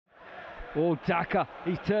Oh, Daka,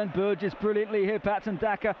 he's turned Burgess brilliantly here, Patson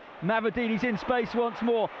Daka. Mavididi's in space once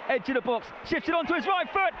more, edge of the box, shifts it onto his right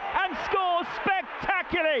foot and scores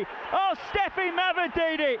spectacularly. Oh, Stephy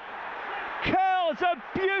Mavididi curls a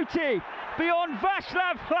beauty beyond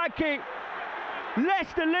Václav Hladky.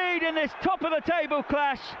 Leicester lead in this top of the table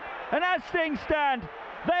clash, and as things stand,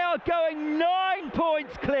 they are going 9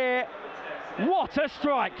 points clear. What a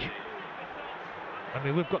strike! I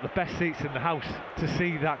mean, we've got the best seats in the house to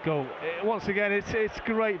see that goal. Once again, it's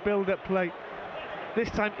great build-up play. This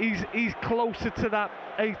time he's closer to that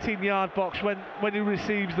 18-yard box when he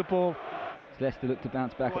receives the ball. Leicester look to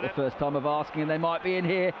bounce back at the first time of asking, and they might be in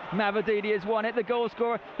here. Mavididi has won it, the goal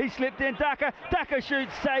scorer. He slipped in. Daka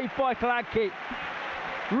shoots, saved by Hladky.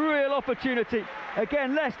 Real opportunity.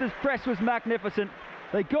 Again, Leicester's press was magnificent.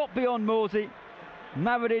 They got beyond Morsey.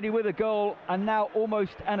 Mavididi with a goal and now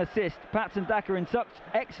almost an assist. Patson Daka in such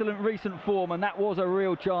excellent recent form, and that was a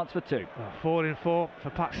real chance for two. 4 in 4 for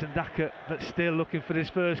Patson Daka, but still looking for his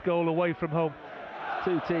first goal away from home.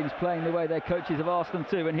 Two teams playing the way their coaches have asked them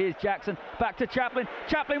to, and here's Jackson back to Chaplin.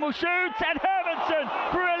 Chaplin will shoot, and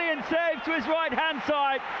Hermansen, brilliant save to his right hand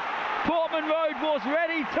side. Portman Road was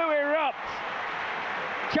ready to erupt.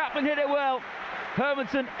 Chaplin hit it well.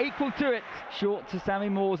 Hermansen equal to it. Short to Sammy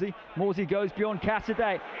Morsey. Morsey goes beyond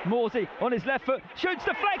Cassidy. Morsey on his left foot, shoots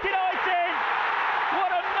deflected. Oh, it's in!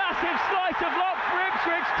 What a massive slice of luck for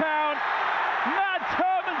Ipswich Town. Mads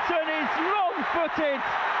Hermansen is wrong-footed.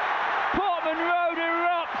 Portman Road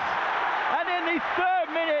erupts, and in the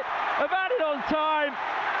 3rd minute of added on time,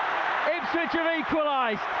 Ipswich have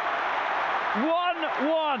equalised.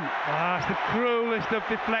 1-1. It's the cruelest of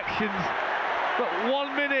deflections. But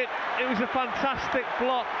 1 minute, it was a fantastic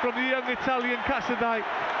block from the young Italian Cassidy.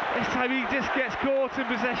 This time he just gets caught in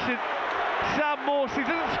possession. Sam Morsey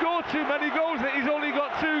doesn't score too many goals, he's only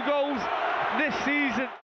got 2 goals this season.